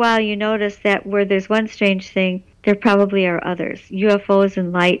after a while you notice that where there's one strange thing, there probably are others. UFOs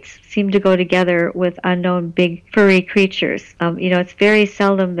and lights seem to go together with unknown big furry creatures. It's very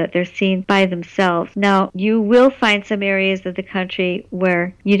seldom that they're seen by themselves. Now, you will find some areas of the country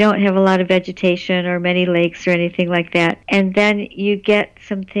where you don't have a lot of vegetation or many lakes or anything like that. And then you get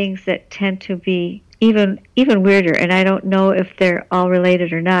some things that tend to be even weirder. And I don't know if they're all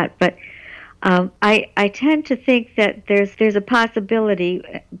related or not, but I tend to think that there's a possibility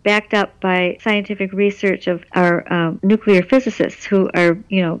backed up by scientific research of our nuclear physicists who are,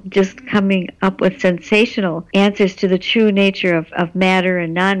 just coming up with sensational answers to the true nature of matter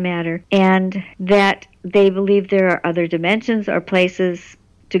and non-matter, and that they believe there are other dimensions or places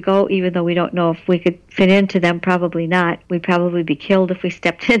to go, even though we don't know if we could fit into them. Probably not. We'd probably be killed if we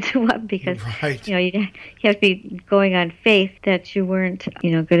stepped into one, because right. You have to be going on faith that you weren't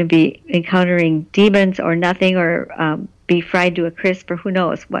going to be encountering demons or nothing, or be fried to a crisp, or who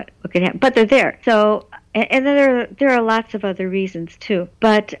knows what could happen. But they're there. So, and then there are lots of other reasons too.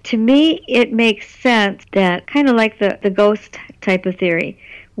 But to me, it makes sense that, kind of like the ghost type of theory,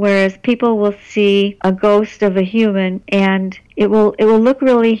 whereas people will see a ghost of a human and it will look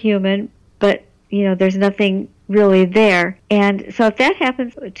really human, but there's nothing really there. And so if that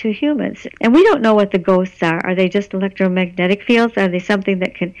happens to humans, and we don't know what the ghosts are they just electromagnetic fields? Are they something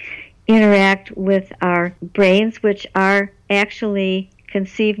that can interact with our brains, which are actually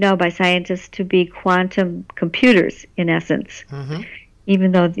conceived now by scientists to be quantum computers in essence? Mm-hmm.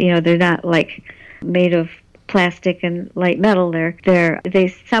 Even though they're not like made of plastic and light metal,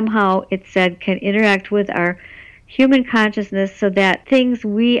 they somehow, it said, can interact with our human consciousness so that things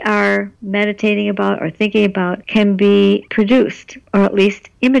we are meditating about or thinking about can be produced, or at least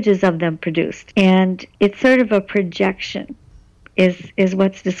images of them produced. And it's sort of a projection is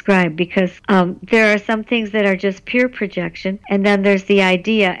what's described, because there are some things that are just pure projection, and then there's the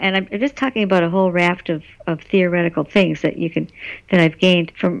idea, and I'm just talking about a whole raft of theoretical things that I've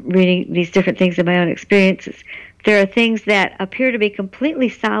gained from reading these different things in my own experiences. There are things that appear to be completely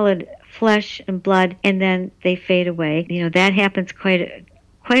solid flesh and blood, and then they fade away. That happens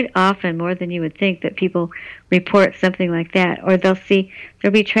quite often, more than you would think, that people report something like that. Or there'll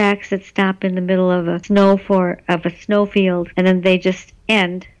be tracks that stop in the middle of a snowfield, and then they just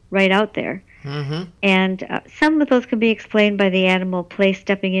end right out there. Mm-hmm. And some of those can be explained by the animal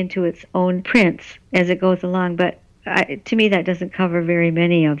stepping into its own prints as it goes along, but to me that doesn't cover very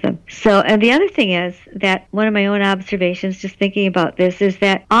many of them. So, and the other thing is that one of my own observations, just thinking about this, is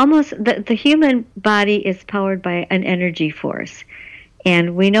that almost the human body is powered by an energy force.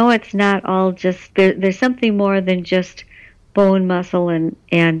 And we know it's not all just, there's something more than just bone, muscle,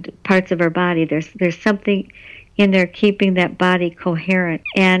 and parts of our body. There's something in there keeping that body coherent.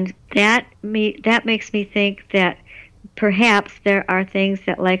 And that makes me think that perhaps there are things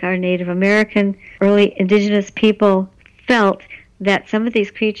that, like our Native American early indigenous people felt, that some of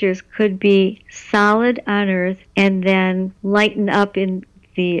these creatures could be solid on Earth and then lighten up in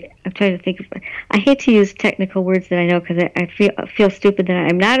I'm trying to think of, I hate to use technical words that I know because I feel stupid that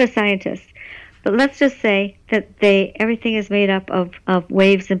I'm not a scientist, but let's just say that everything is made up of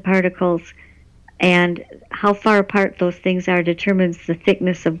waves and particles, and how far apart those things are determines the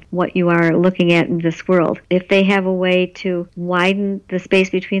thickness of what you are looking at in this world. If they have a way to widen the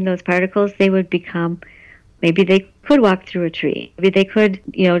space between those particles, they would become, maybe they could walk through a tree. Maybe they could,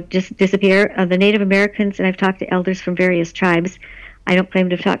 just disappear. The Native Americans, and I've talked to elders from various tribes, I don't claim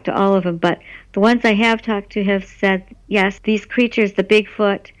to have talked to all of them, but the ones I have talked to have said, yes, these creatures, the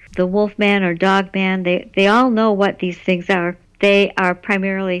Bigfoot, the Wolfman or Dogman, they all know what these things are. They are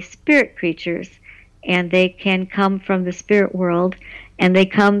primarily spirit creatures, and they can come from the spirit world, and they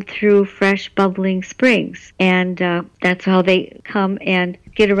come through fresh, bubbling springs. And that's how they come and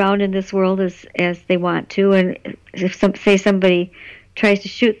get around in this world as they want to. And if somebody tries to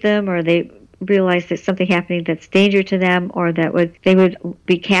shoot them, or they realize there's something happening that's danger to them, or that they would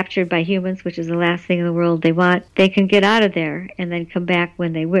be captured by humans, which is the last thing in the world they want, they can get out of there and then come back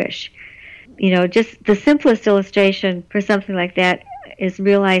when they wish. Just the simplest illustration for something like that is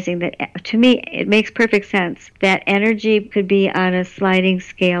realizing that, to me, it makes perfect sense that energy could be on a sliding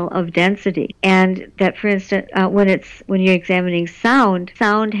scale of density. And that, for instance, when you're examining sound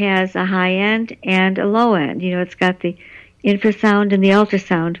has a high end and a low end. It's got the infrasound and the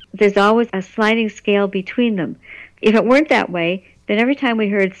ultrasound, there's always a sliding scale between them. If it weren't that way, then every time we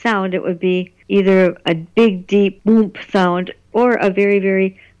heard sound, it would be either a big, deep boom sound or a very,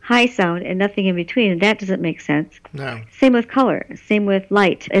 very high sound and nothing in between, and that doesn't make sense. No. Same with color, same with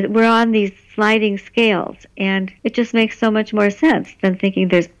light. We're on these sliding scales, and it just makes so much more sense than thinking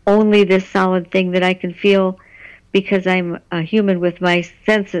there's only this solid thing that I can feel because I'm a human with my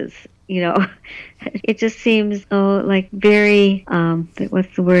senses. It just seems like very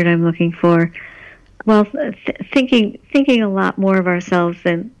what's the word I'm looking for? Well, thinking a lot more of ourselves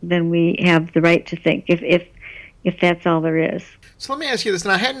than we have the right to think, if that's all there is. So let me ask you this,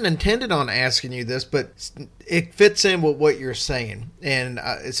 and I hadn't intended on asking you this, but it fits in with what you're saying. And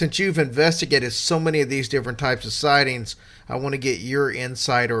since you've investigated so many of these different types of sightings, I want to get your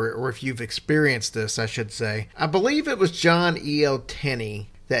insight, or if you've experienced this, I should say. I believe it was John E.L. Tenney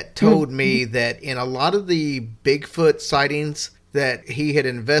that told me that in a lot of the Bigfoot sightings that he had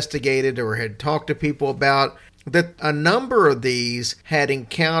investigated or had talked to people about, that a number of these had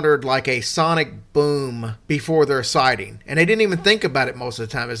encountered like a sonic boom before their sighting. And they didn't even think about it most of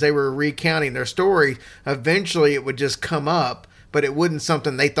the time. As they were recounting their story, eventually it would just come up, but it wasn't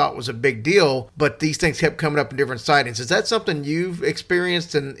something they thought was a big deal. But these things kept coming up in different sightings. Is that something you've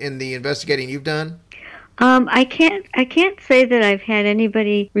experienced in the investigating you've done? I can't say that I've had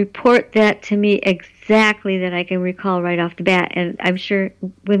anybody report that to me exactly that I can recall right off the bat. And I'm sure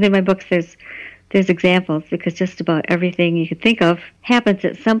within my books there's examples, because just about everything you could think of happens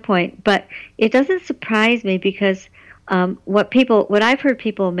at some point. But it doesn't surprise me, because what I've heard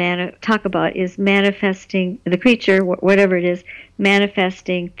people talk about is manifesting the creature, whatever it is,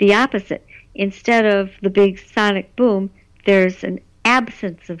 manifesting the opposite. Instead of the big sonic boom, there's an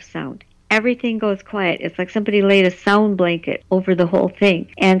absence of sound. Everything goes quiet. It's like somebody laid a sound blanket over the whole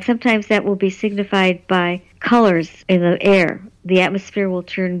thing. And sometimes that will be signified by colors in the air. The atmosphere will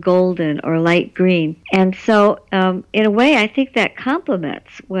turn golden or light green. And so, in a way, I think that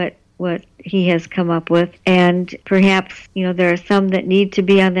complements what he has come up with. And perhaps, there are some that need to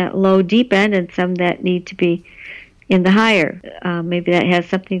be on that low, deep end and some that need to be in the higher. Maybe that has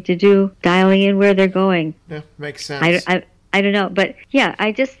something to do dialing in where they're going. Yeah, makes sense. I don't know, but yeah,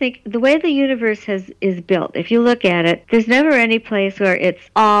 I just think the way the universe is built, if you look at it, there's never any place where it's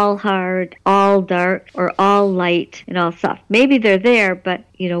all hard, all dark, or all light and all soft. Maybe they're there, but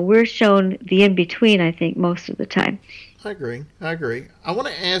we're shown the in-between, I think, most of the time. I agree. I want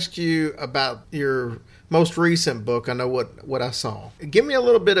to ask you about your most recent book. I know what I saw. Give me a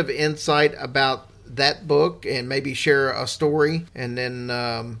little bit of insight about that book and maybe share a story, and then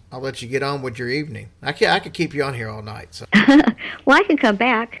I'll let you get on with your evening. I could keep you on here all night. So. Well, I can come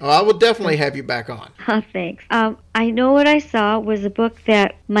back. Oh, I will definitely have you back on. Oh, thanks. I know what I saw was a book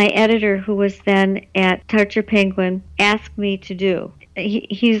that my editor, who was then at Tarcher Penguin, asked me to do.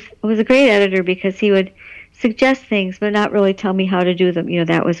 He was a great editor because he would suggest things but not really tell me how to do them.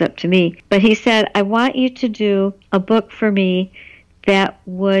 That was up to me. But he said, I want you to do a book for me that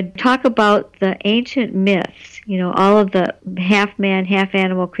would talk about the ancient myths, all of the half-man,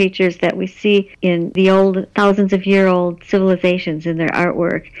 half-animal creatures that we see in the old, thousands-of-year-old civilizations in their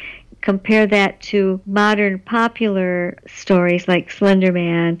artwork. Compare that to modern popular stories like Slender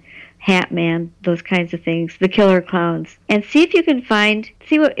Man, Hat Man, those kinds of things, the killer clowns, and see if you can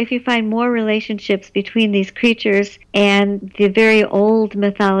if you find more relationships between these creatures and the very old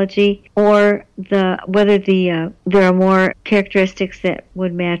mythology, or whether there are more characteristics that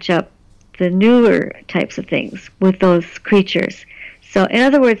would match up the newer types of things with those creatures. So, in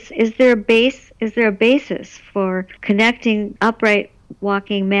other words, is there a basis for connecting upright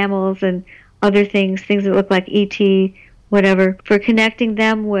walking mammals and other things that look like E.T., whatever, for connecting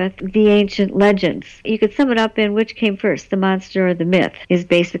them with the ancient legends? You could sum it up in which came first, the monster or the myth, is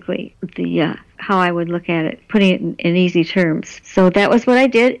basically the how I would look at it, putting it in easy terms. So that was what I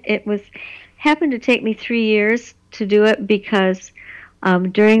did. It happened to take me 3 years to do it because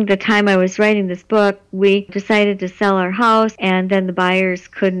during the time I was writing this book, we decided to sell our house, and then the buyers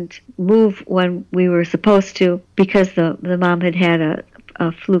couldn't move when we were supposed to because the mom had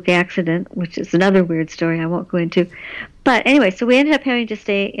a fluke accident, which is another weird story I won't go into. But anyway, so we ended up having to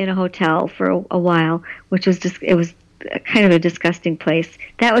stay in a hotel for a while, which was it was kind of a disgusting place.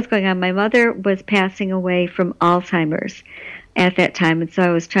 That was going on. My mother was passing away from Alzheimer's at that time, and so I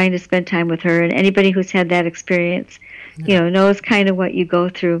was trying to spend time with her. And anybody who's had that experience, knows kind of what you go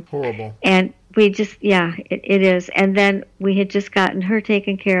through. Horrible. And we just, it is. And then we had just gotten her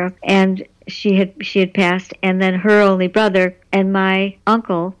taken care of, and she had passed, and then her only brother and my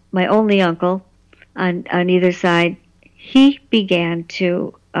uncle, my only uncle on either side, he began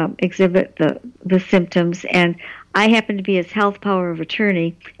to exhibit the symptoms, and I happened to be his health power of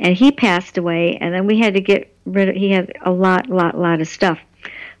attorney, and he passed away, and then we had to get rid of, he had a lot of stuff.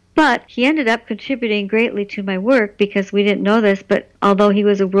 But he ended up contributing greatly to my work because we didn't know this, but although he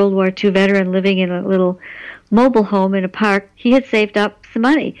was a World War II veteran living in a little mobile home in a park, he had saved up some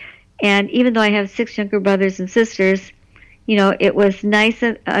money. And even though I have 6 younger brothers and sisters, you know, it was a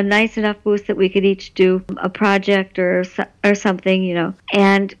nice enough boost that we could each do a project or something, you know.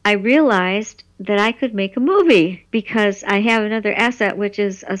 And I realized that I could make a movie because I have another asset, which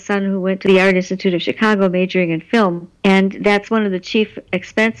is a son who went to the Art Institute of Chicago majoring in film, and that's one of the chief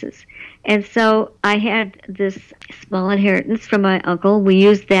expenses. And so I had this small inheritance from my uncle. We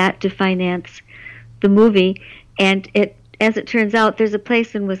used that to finance the movie, and as it turns out, there's a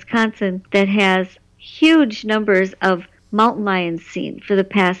place in Wisconsin that has huge numbers of mountain lions seen for the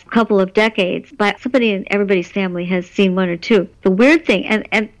past couple of decades, but somebody in everybody's family has seen 1 or 2. The weird thing,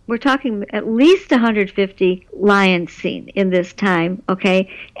 and we're talking at least 150 lions seen in this time, okay?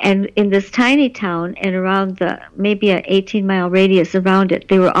 And in this tiny town and around maybe an 18-mile radius around it,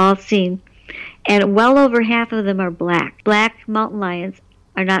 they were all seen. And well over half of them are black. Black mountain lions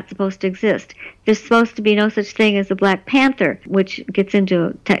are not supposed to exist. There's supposed to be no such thing as a black panther, which gets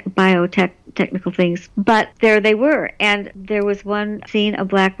into technical things. But there they were, and there was a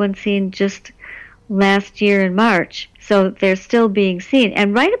black one seen just last year in March. So they're still being seen.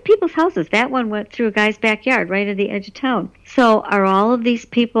 And right at people's houses. That one went through a guy's backyard right at the edge of town. So are all of these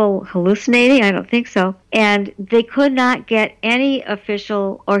people hallucinating? I don't think so. And they could not get any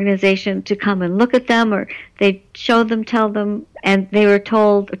official organization to come and look at them, or they showed them, tell them, and they were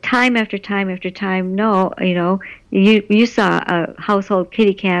told time after time after time, no, you know, you saw a household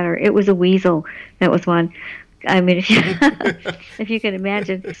kitty cat, or it was a weasel. That was one. I mean, if you can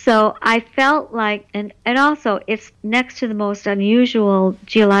imagine. So I felt like, and also it's next to the most unusual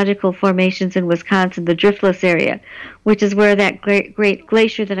geological formations in Wisconsin, the Driftless area, which is where that great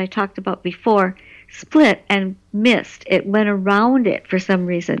glacier that I talked about before split and missed. It went around it for some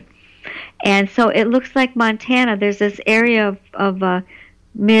reason. And so it looks like Montana. There's this area of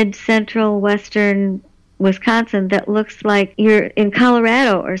mid-central western Wisconsin that looks like you're in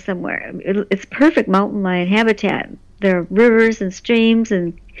Colorado or somewhere. It's perfect mountain lion habitat. There are rivers and streams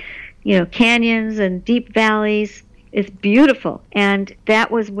and, you know, canyons and deep valleys. It's beautiful. And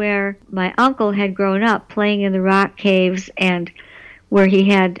that was where my uncle had grown up, playing in the rock caves, and where he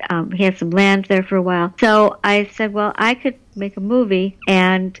had some land there for a while. So I said, well, I could make a movie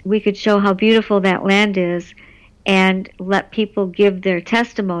and we could show how beautiful that land is and let people give their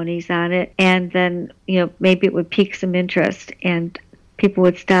testimonies on it, and then, you know, maybe it would pique some interest and people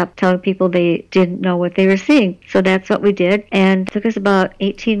would stop telling people they didn't know what they were seeing. So that's what we did, and it took us about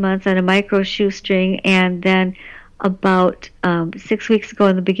 18 months on a micro shoestring, and then about 6 weeks ago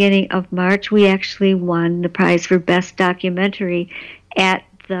in the beginning of March, we actually won the prize for Best Documentary at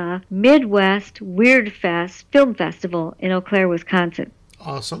the Midwest Weird Fest Film Festival in Eau Claire, Wisconsin.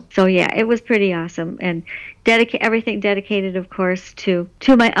 Awesome. So yeah, it was pretty awesome, and everything dedicated, of course, to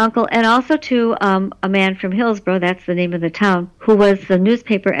my uncle, and also to a man from Hillsboro, that's the name of the town, who was the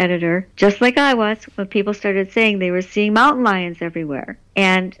newspaper editor, just like I was, when people started saying they were seeing mountain lions everywhere.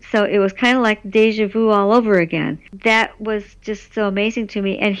 And so it was kind of like deja vu all over again. That was just so amazing to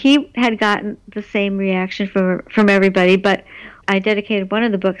me, and he had gotten the same reaction from everybody, but I dedicated one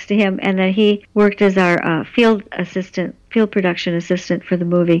of the books to him, and then he worked as our field production assistant for the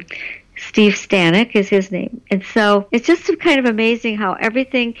movie. Steve Stanek is his name. And so it's just kind of amazing how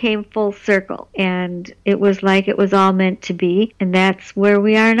everything came full circle, and it was like it was all meant to be, and that's where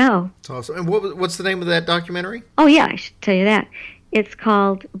we are now. That's awesome. And what's the name of that documentary? Oh yeah, I should tell you that. It's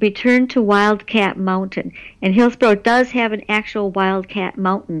called Return to Wildcat Mountain, and Hillsboro does have an actual Wildcat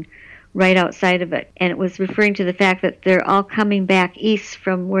Mountain right outside of it, and it was referring to the fact that they're all coming back east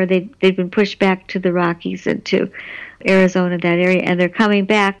from where they've been pushed back to the Rockies and to Arizona, that area, and they're coming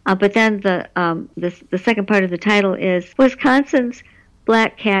back. But then the second part of the title is Wisconsin's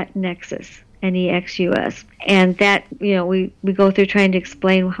Black Cat Nexus, Nexus, and that, you know, we go through trying to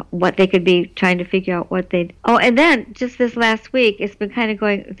explain what they could be, trying to figure out what they'd. Oh, and then just this last week, it's been kind of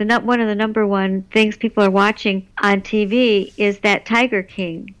going. One of the number one things people are watching on TV is that Tiger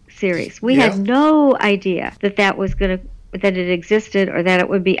King series. We had no idea that it existed, or that it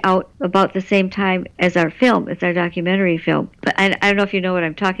would be out about the same time as our documentary film. But I don't know if you know what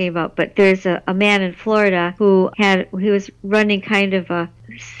I'm talking about, but there's a man in Florida who was running kind of a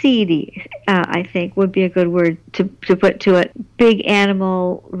seedy, I think would be a good word to put to it, big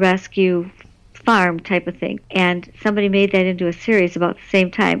animal rescue farm type of thing. And somebody made that into a series about the same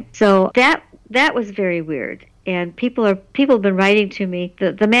time. So that was very weird. and people have been writing to me.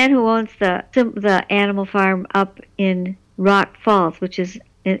 The man who owns the animal farm up in Rock Falls, which is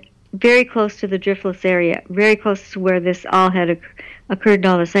very close to the Driftless area, very close to where this all had occurred and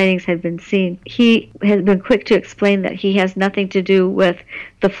all the sightings had been seen. He has been quick to explain that he has nothing to do with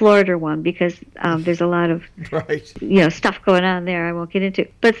the Florida one, because there's a lot of stuff going on there I won't get into.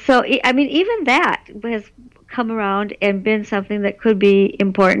 But so, I mean, even that has come around and been something that could be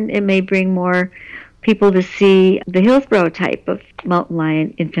important. It may bring more people to see the Hillsborough type of mountain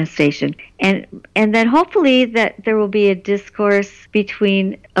lion infestation. And then hopefully that there will be a discourse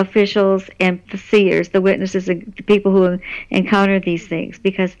between officials and the seers, the witnesses, the people who encounter these things,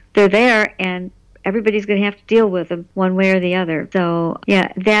 because they're there and everybody's going to have to deal with them one way or the other. So,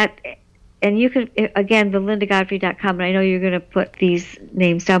 yeah, that... And you can, again, the LindaGodfrey.com, and I know you're going to put these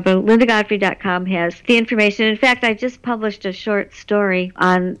names down, but LindaGodfrey.com has the information. In fact, I just published a short story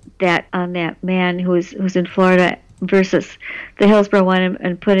on that man who's in Florida versus the Hillsborough one,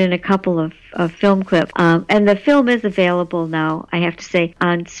 and put in a couple of film clips. And the film is available now, I have to say,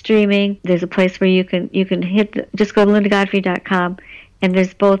 on streaming. There's a place where you can just go to LindaGodfrey.com. And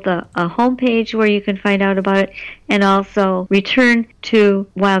there's both a homepage where you can find out about it, and also Return to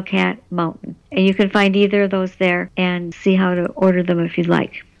Wildcat Mountain. And you can find either of those there and see how to order them if you'd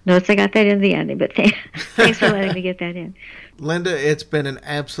like. Notice I got that in the end, but thanks for letting me get that in. Linda, it's been an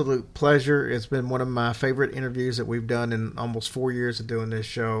absolute pleasure. It's been one of my favorite interviews that we've done in almost 4 years of doing this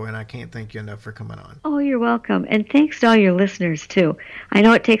show, and I can't thank you enough for coming on. Oh, you're welcome. And thanks to all your listeners, too. I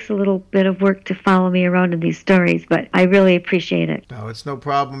know it takes a little bit of work to follow me around in these stories, but I really appreciate it. No, it's no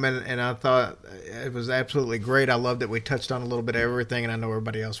problem, and I thought it was absolutely great. I love that we touched on a little bit of everything, and I know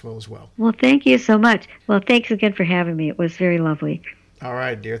everybody else will as well. Well, thank you so much. Well, thanks again for having me. It was very lovely. All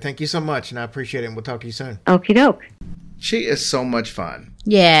right, dear. Thank you so much, and I appreciate it, and we'll talk to you soon. Okie doke. She is so much fun.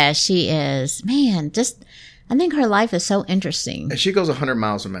 Yeah, she is. Man, I think her life is so interesting. And she goes 100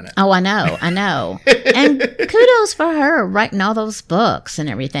 miles a minute. Oh, I know. And kudos for her writing all those books and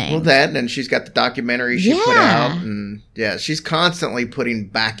everything. Well, and she's got the documentary she put out. And she's constantly putting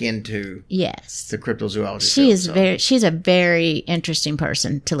back into the cryptozoology. She's a very interesting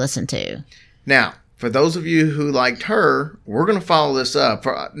person to listen to. Now, for those of you who liked her, we're going to follow this up.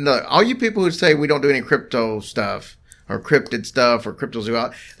 For all you people who say we don't do any crypto stuff, or cryptid stuff, or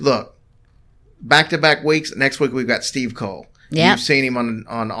cryptozoology. Look, back-to-back weeks. Next week, we've got Steve Cole. Yep. You've seen him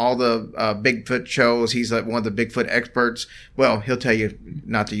on all the Bigfoot shows. He's like one of the Bigfoot experts. Well, he'll tell you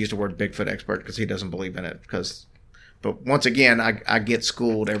not to use the word Bigfoot expert because he doesn't believe in it. But once again, I get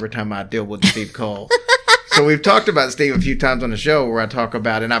schooled every time I deal with Steve Cole. So we've talked about Steve a few times on the show where I talk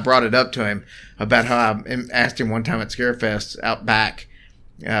about, and I brought it up to him about how I asked him one time at Scarefest out back.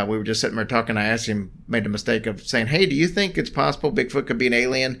 We were just sitting there talking. I asked him, made the mistake of saying, "Hey, do you think it's possible Bigfoot could be an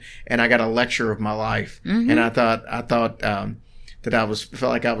alien?" And I got a lecture of my life. Mm-hmm. And I thought that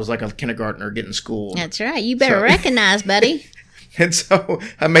felt like I was like a kindergartner getting schooled. That's right. You better recognize, buddy. And so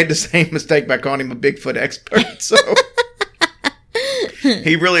I made the same mistake by calling him a Bigfoot expert. So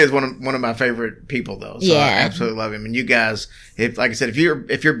he really is one of my favorite people, though. So I absolutely love him. And you guys, like I said, if you're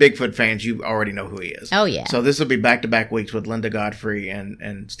Bigfoot fans, you already know who he is. Oh yeah. So this will be back-to-back weeks with Linda Godfrey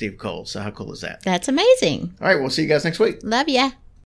and Steve Cole. So how cool is that? That's amazing. All right, we'll see you guys next week. Love ya.